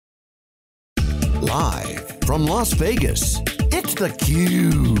Live from Las Vegas, it's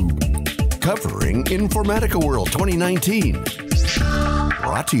theCUBE. Covering Informatica World 2019.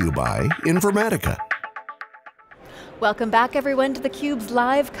 Brought to you by Informatica. Welcome back everyone to theCUBE's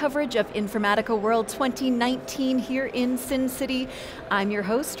live coverage of Informatica World 2019 here in Sin City. I'm your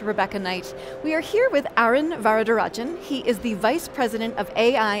host, Rebecca Knight. We are here with Arun Varadarajan. He is the Vice President of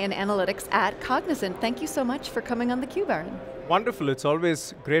AI and Analytics at Cognizant. Thank you so much for coming on theCUBE, Arun. Wonderful, it's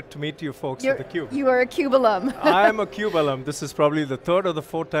always great to meet you folks at theCUBE. You are a CUBE alum. I'm a CUBE alum. This is probably the third or the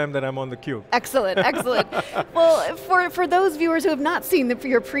fourth time that I'm on theCUBE. Excellent, excellent. Well, for those viewers who have not seen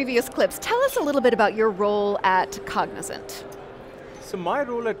your previous clips, tell us a little bit about your role at Cognizant. So my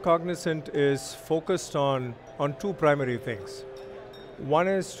role at Cognizant is focused on two primary things. One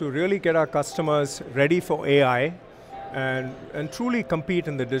is to really get our customers ready for AI and truly compete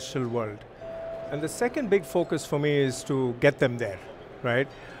in the digital world. And the second big focus for me is to get them there, right?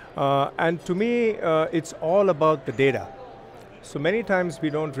 And to me, it's all about the data. So many times we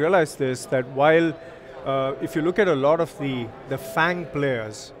don't realize this, that while, if you look at a lot of the FANG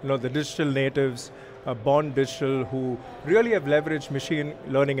players, the digital natives, born digital, who really have leveraged machine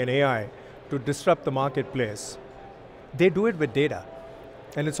learning and AI to disrupt the marketplace, they do it with data.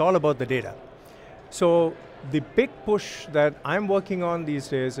 And it's all about the data. So the big push that I'm working on these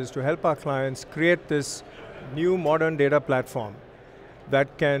days is to help our clients create this new modern data platform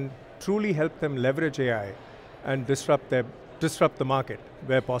that can truly help them leverage AI and disrupt the market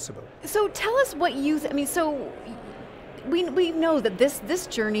where possible. So tell us what we know that this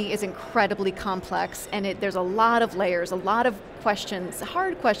journey is incredibly complex and there's a lot of layers, a lot of questions,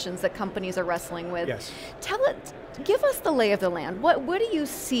 hard questions that companies are wrestling with. Yes. Give us the lay of the land. What do you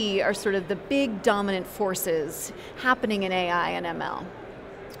see are sort of the big dominant forces happening in AI and ML?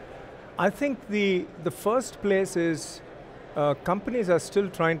 I think the first place is companies are still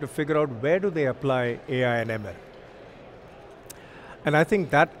trying to figure out where do they apply AI and ML. And I think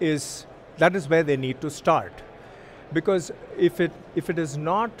that is where they need to start. Because if it is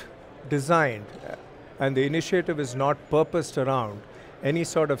not designed and the initiative is not purposed around any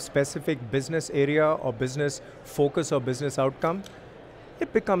sort of specific business area or business focus or business outcome,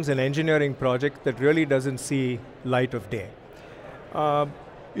 it becomes an engineering project that really doesn't see light of day.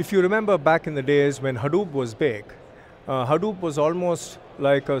 If you remember back in the days when Hadoop was big, Hadoop was almost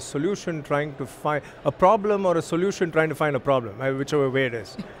like a solution trying to find a problem or a solution trying to find a problem, whichever way it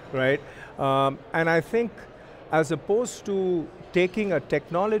is, right? And I think as opposed to taking a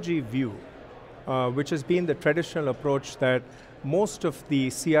technology view, which has been the traditional approach that most of the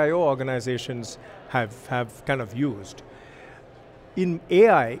CIO organizations have kind of used. In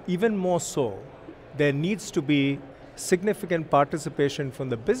AI, even more so, there needs to be significant participation from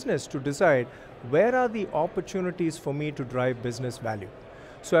the business to decide where are the opportunities for me to drive business value.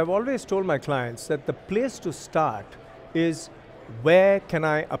 So I've always told my clients that the place to start is where can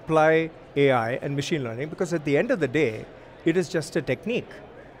I apply AI and machine learning, because at the end of the day, it is just a technique,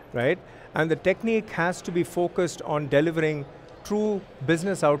 right? And the technique has to be focused on delivering true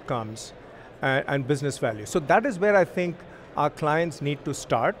business outcomes and business value. So that is where I think our clients need to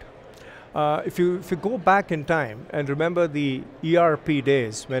start. If you go back in time and remember the ERP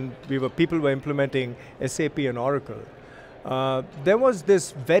days when people were implementing SAP and Oracle, there was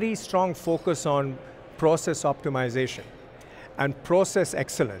this very strong focus on process optimization and process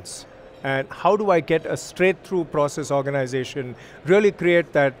excellence. And how do I get a straight-through process organization, really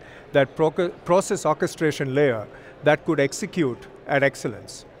create that process orchestration layer that could execute at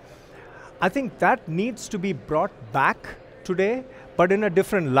excellence. I think that needs to be brought back today, but in a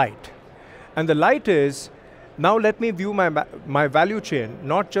different light. And the light is, now let me view my value chain,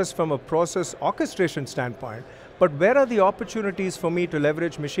 not just from a process orchestration standpoint, but where are the opportunities for me to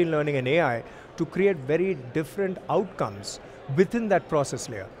leverage machine learning and AI to create very different outcomes within that process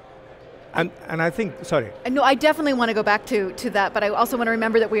layer. And I think, sorry. No, I definitely want to go back to that, but I also want to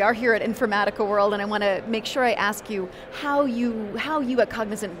remember that we are here at Informatica World, and I want to make sure I ask you how you at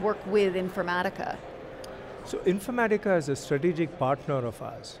Cognizant work with Informatica. So Informatica is a strategic partner of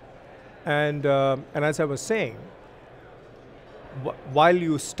ours. And as I was saying, while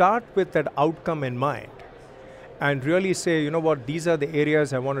you start with that outcome in mind, and really say, you know what, these are the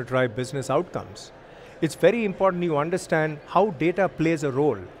areas I want to drive business outcomes, it's very important you understand how data plays a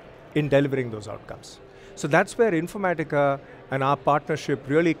role in delivering those outcomes. So that's where Informatica and our partnership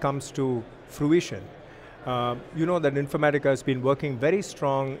really comes to fruition. You know that Informatica has been working very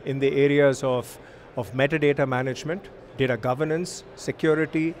strong in the areas of metadata management, data governance,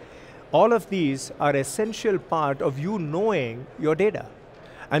 security. All of these are essential part of you knowing your data.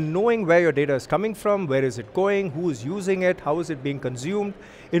 And knowing where your data is coming from, where is it going, who is using it, how is it being consumed,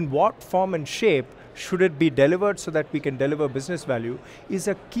 in what form and shape should it be delivered so that we can deliver business value, is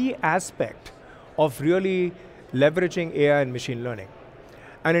a key aspect of really leveraging AI and machine learning.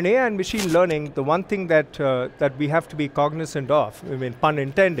 And in AI and machine learning, the one thing that, that we have to be cognizant of, I mean, pun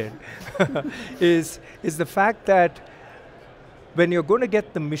intended, is the fact that when you're going to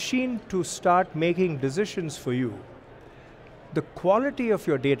get the machine to start making decisions for you, the quality of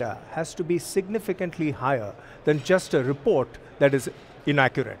your data has to be significantly higher than just a report that is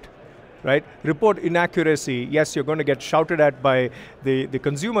inaccurate, right? Report inaccuracy, yes, you're going to get shouted at by the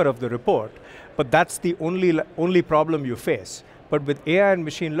consumer of the report, but that's the only problem you face. But with AI and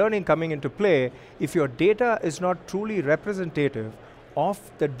machine learning coming into play, if your data is not truly representative of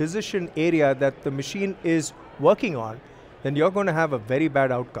the decision area that the machine is working on, then you're going to have a very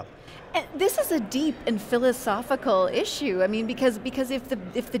bad outcome. And this is a deep and philosophical issue. I mean, because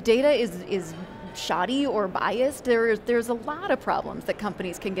if the data is shoddy or biased, there's a lot of problems that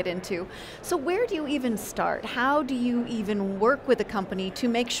companies can get into. So where do you even start? How do you even work with a company to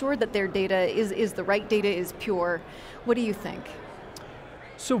make sure that their data is the right data, is pure? What do you think?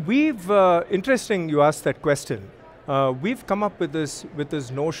 So we've, interesting you asked that question. We've come up with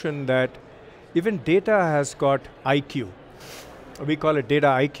this notion that even data has got IQ. We call it data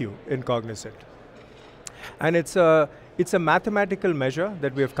IQ in Cognizant. And it's a mathematical measure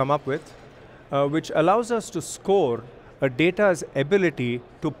that we have come up with, which allows us to score a data's ability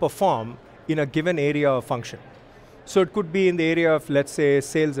to perform in a given area or function. So it could be in the area of, let's say,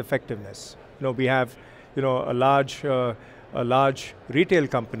 sales effectiveness. We have a large retail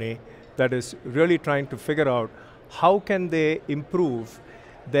company that is really trying to figure out how can they improve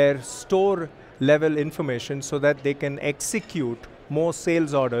their store level information so that they can execute more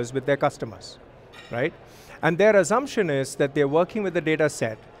sales orders with their customers, right? And their assumption is that they're working with a data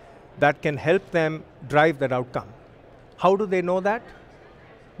set that can help them drive that outcome. How do they know that?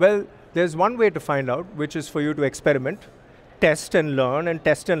 Well, there's one way to find out, which is for you to experiment, test and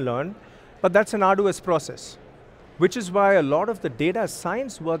learn, but that's an arduous process, which is why a lot of the data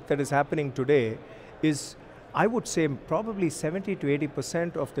science work that is happening today is, I would say, probably 70 to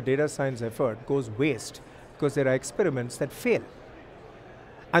 80% of the data science effort goes waste because there are experiments that fail.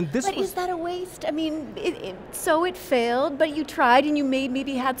 And this but is that a waste? I mean, so it failed, but you tried and you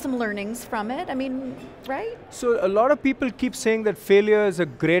maybe had some learnings from it. I mean, right? So a lot of people keep saying that failure is a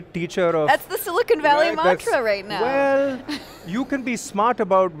great teacher of... That's the Silicon Valley mantra right now. Well, you can be smart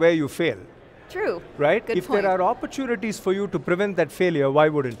about where you fail. True. Right? Good if point. there are opportunities for you to prevent that failure, why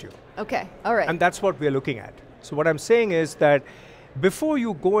wouldn't you? Okay, all right. And that's what we're looking at. So what I'm saying is that before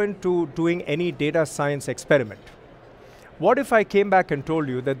you go into doing any data science experiment, what if I came back and told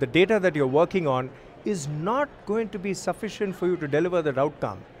you that the data that you're working on is not going to be sufficient for you to deliver that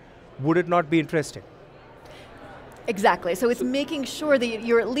outcome? Would it not be interesting? Exactly, so it's making sure that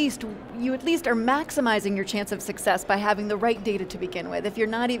you at least are maximizing your chance of success by having the right data to begin with. If you're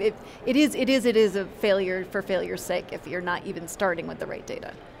not even, it is a failure for failure's sake if you're not even starting with the right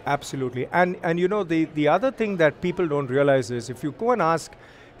data. Absolutely, and the other thing that people don't realize is if you go and ask,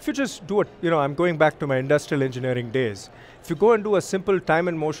 if you just do it, I'm going back to my industrial engineering days. If you go and do a simple time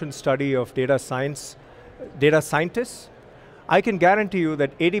and motion study of data scientists, I can guarantee you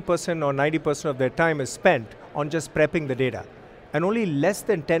that 80% or 90% of their time is spent on just prepping the data, and only less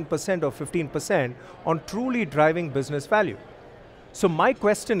than 10% or 15% on truly driving business value. So my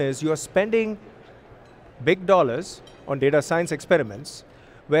question is, you're spending big dollars on data science experiments,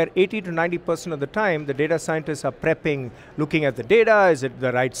 where 80 to 90% of the time, the data scientists are prepping, looking at the data, is it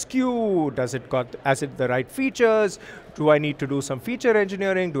the right SKU, has it the right features, do I need to do some feature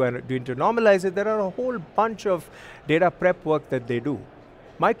engineering, do I need to normalize it? There are a whole bunch of data prep work that they do.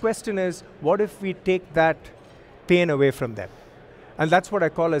 My question is, what if we take that pain away from them? And that's what I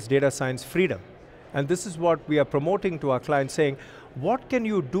call as data science freedom. And this is what we are promoting to our clients, saying, what can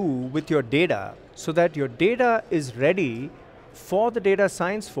you do with your data so that your data is ready for the data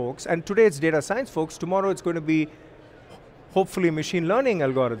science folks, and today it's data science folks, tomorrow it's going to be hopefully machine learning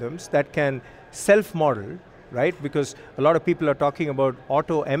algorithms that can self-model, right? Because a lot of people are talking about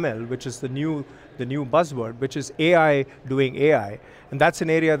auto ML, which is the new buzzword, which is AI doing AI, and that's an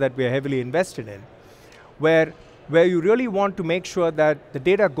area that we are heavily invested in, where you really want to make sure that the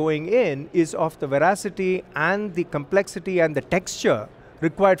data going in is of the veracity and the complexity and the texture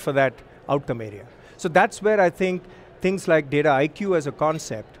required for that outcome area. So that's where I think things like data IQ as a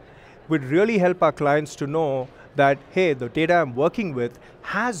concept would really help our clients to know that, hey, the data I'm working with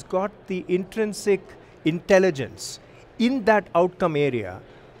has got the intrinsic intelligence in that outcome area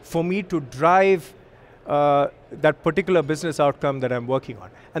for me to drive that particular business outcome that I'm working on.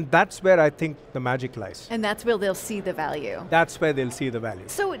 And that's where I think the magic lies. And that's where they'll see the value. That's where they'll see the value.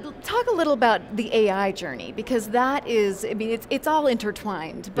 So talk a little about the AI journey, because that is, I mean, it's all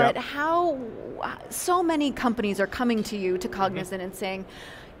intertwined, but how so many companies are coming to you, to Cognizant, and saying,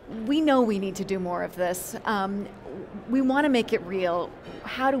 we know we need to do more of this. We want to make it real.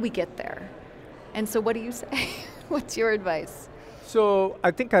 How do we get there? And so what do you say? What's your advice? So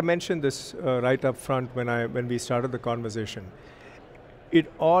I think I mentioned this right up front when we started the conversation.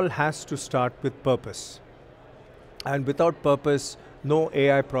 It all has to start with purpose. And without purpose, no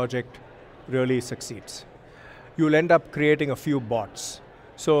AI project really succeeds. You'll end up creating a few bots.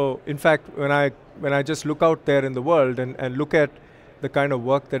 So in fact, when I just look out there in the world and look at the kind of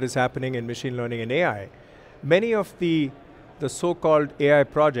work that is happening in machine learning and AI, many of the so-called AI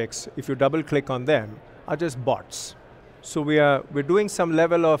projects, if you double click on them, are just bots. So we're doing some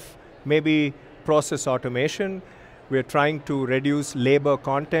level of maybe process automation. We're trying to reduce labor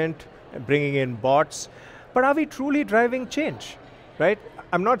content, bringing in bots. But are we truly driving change, right?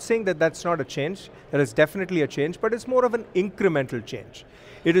 I'm not saying that that's not a change. That is definitely a change, but it's more of an incremental change.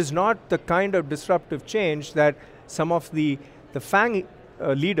 It is not the kind of disruptive change that some of the FANG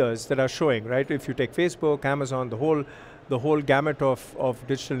leaders that are showing, right? If you take Facebook, Amazon, the whole gamut of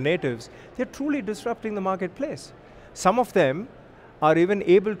digital natives, they're truly disrupting the marketplace. Some of them are even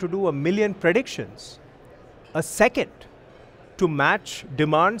able to do 1 million predictions a second to match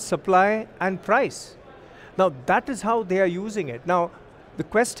demand, supply, and price. Now, that is how they are using it. Now, the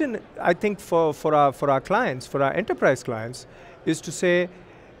question, I think, for our clients, for our enterprise clients, is to say,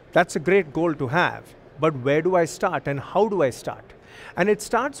 that's a great goal to have, but where do I start and how do I start? And it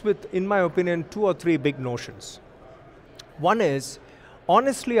starts with, in my opinion, 2 or 3 big notions. One is,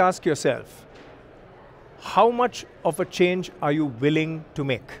 honestly ask yourself, how much of a change are you willing to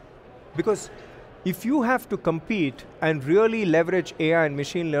make? Because if you have to compete and really leverage AI and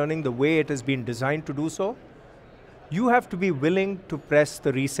machine learning the way it has been designed to do so, you have to be willing to press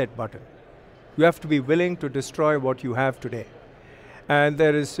the reset button. You have to be willing to destroy what you have today. And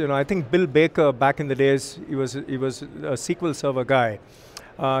there is, I think Bill Baker, back in the days, he was a SQL Server guy.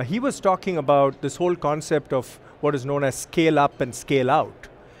 He was talking about this whole concept of what is known as scale up and scale out.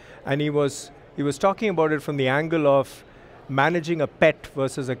 And he was talking about it from the angle of managing a pet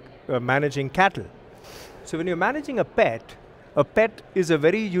versus managing cattle. So when you're managing a pet is a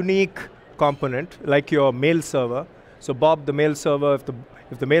very unique component, like your mail server. So Bob, the mail server,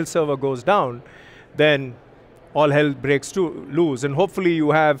 if the mail server goes down, then all hell breaks loose, and hopefully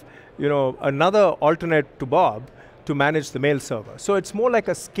you have another alternate to Bob to manage the mail server. So it's more like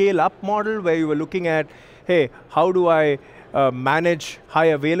a scale-up model where you were looking at, hey, how do I manage high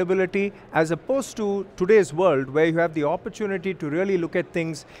availability, as opposed to today's world where you have the opportunity to really look at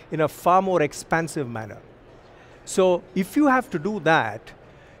things in a far more expansive manner. So if you have to do that,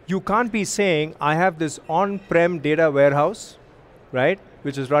 you can't be saying, I have this on-prem data warehouse, right,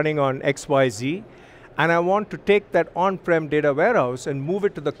 which is running on XYZ, and I want to take that on-prem data warehouse and move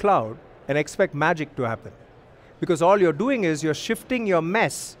it to the cloud and expect magic to happen. Because all you're doing is you're shifting your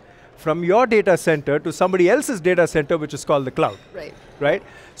mess from your data center to somebody else's data center, which is called the cloud. Right. Right?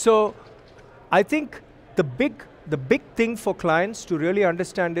 So I think the big thing for clients to really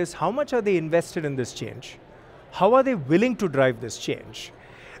understand is how much are they invested in this change? How are they willing to drive this change?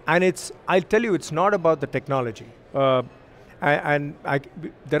 And I'll tell you, it's not about the technology. There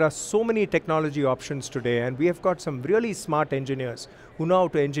are so many technology options today, and we have got some really smart engineers who know how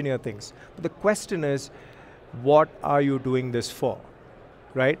to engineer things. But the question is, what are you doing this for,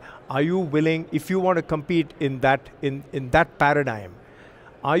 right? Are you willing, if you want to compete in that paradigm,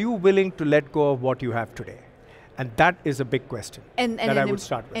 are you willing to let go of what you have today? And that is a big question that I would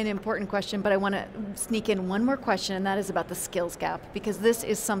start with. An important question, but I want to sneak in one more question, and that is about the skills gap, because this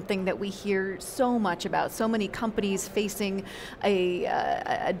is something that we hear so much about. So many companies facing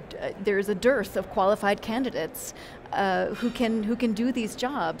there's a dearth of qualified candidates who can do these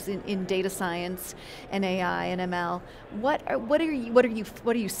jobs in data science and AI and ML. What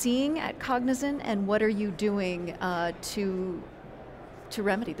are you seeing at Cognizant, and what are you doing to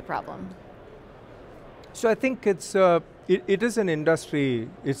remedy the problem? So I think it is an industry,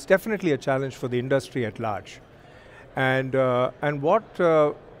 it's definitely a challenge for the industry at large. And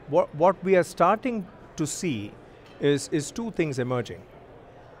what we are starting to see is 2 things emerging.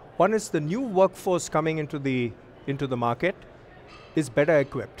 One is the new workforce coming into the market is better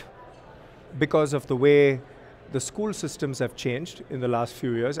equipped because of the way the school systems have changed in the last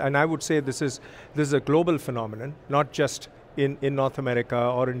few years. And I would say this is a global phenomenon, not just in North America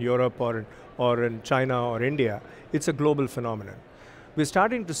or in Europe or in China or India. It's a global phenomenon. We're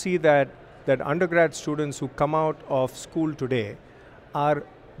starting to see that that undergrad students who come out of school today are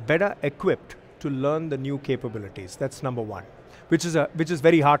better equipped to learn the new capabilities. That's number one, which is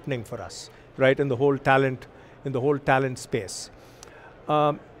very heartening for us, right? In the whole talent space.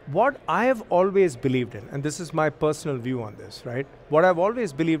 What I have always believed in, and this is my personal view on this, right? What I've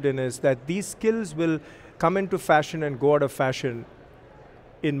always believed in is that these skills will come into fashion and go out of fashion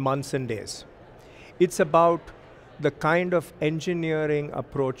in months and days. It's about the kind of engineering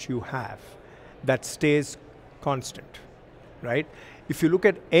approach you have that stays constant, right? If you look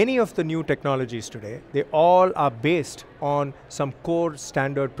at any of the new technologies today, they all are based on some core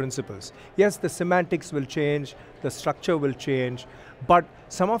standard principles. Yes, the semantics will change, the structure will change, but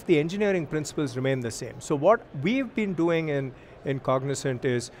some of the engineering principles remain the same. So what we've been doing in Cognizant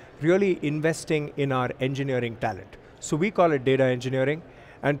is really investing in our engineering talent. So we call it data engineering,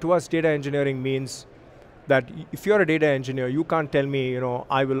 and to us data engineering means that if you're a data engineer, you can't tell me,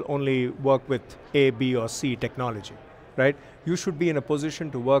 I will only work with A, B, or C technology, right? You should be in a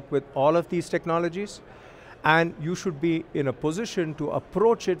position to work with all of these technologies, and you should be in a position to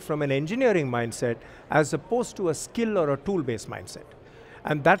approach it from an engineering mindset as opposed to a skill or a tool-based mindset.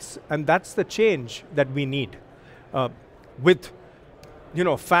 And that's the change that we need. With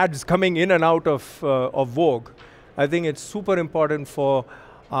fads coming in and out of vogue, I think it's super important for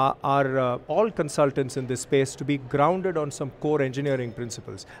all consultants in this space to be grounded on some core engineering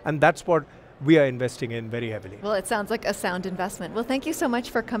principles. And that's what we are investing in very heavily. Well, it sounds like a sound investment. Well, thank you so much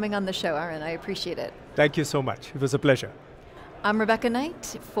for coming on the show, Arun. I appreciate it. Thank you so much. It was a pleasure. I'm Rebecca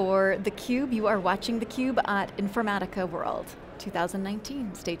Knight for theCUBE. You are watching theCUBE at Informatica World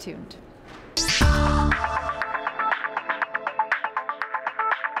 2019. Stay tuned.